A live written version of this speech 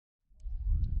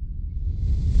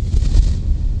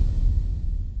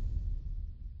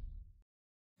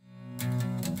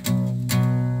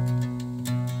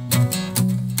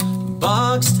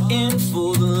boxed in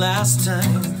for the last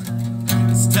time.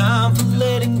 It's time for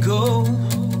letting go.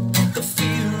 The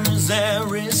fears that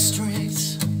restrict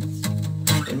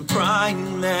and pride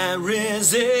that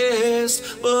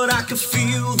resist. But I can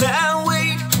feel that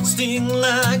weight sting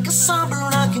like a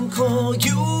sunburn. I can call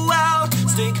you out.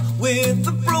 Stick with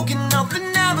the broken up that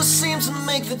never seems to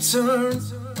make the turn.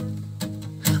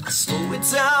 I slow it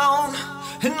down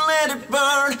and let it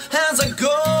burn as I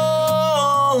go.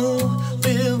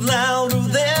 Live louder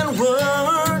than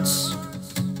words.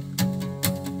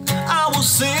 I will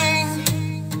sing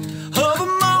of a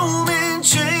moment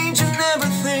changing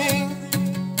everything.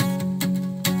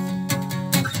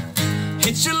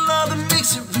 It's your love that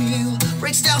makes it real,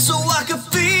 breaks down so I can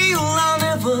feel I'll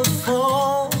never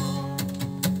fall.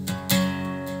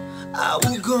 I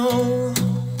will go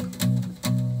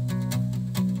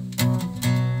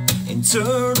and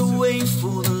turn away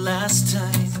for the last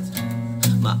time.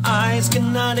 My eyes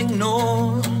cannot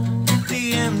ignore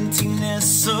the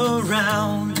emptiness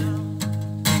around,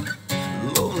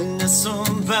 loneliness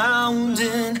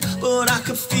unbounding. But I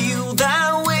can feel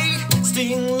that weight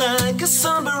sting like a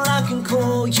sunburn. I can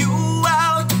call you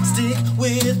out. Stick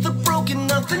with the broken,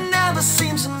 nothing ever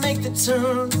seems to make the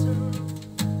turn.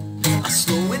 I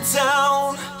slow it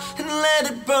down and let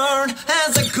it burn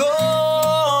as I go.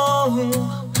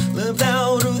 Live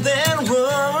louder than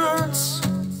words.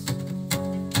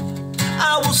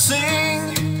 I will sing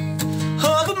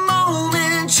of a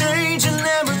moment changing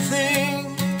everything.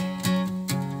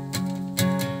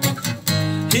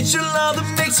 It's your love that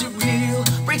makes it real,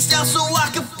 breaks down so I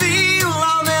can feel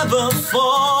I'll never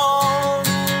fall.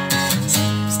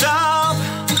 Stop,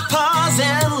 pause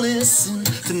and listen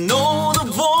to know the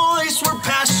voice where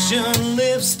passion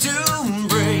lives to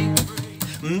break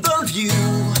the view.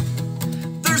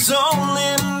 There's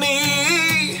only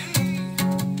me.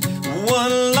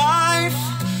 One life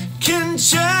can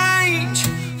change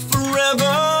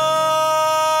forever.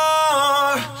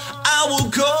 I will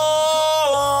go,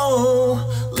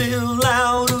 live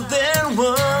louder than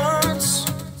words.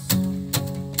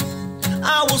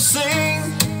 I will sing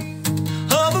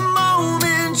of a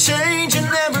moment changing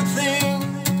everything.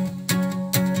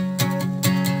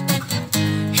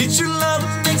 It's your love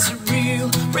that makes it real,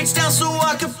 breaks down so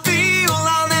I can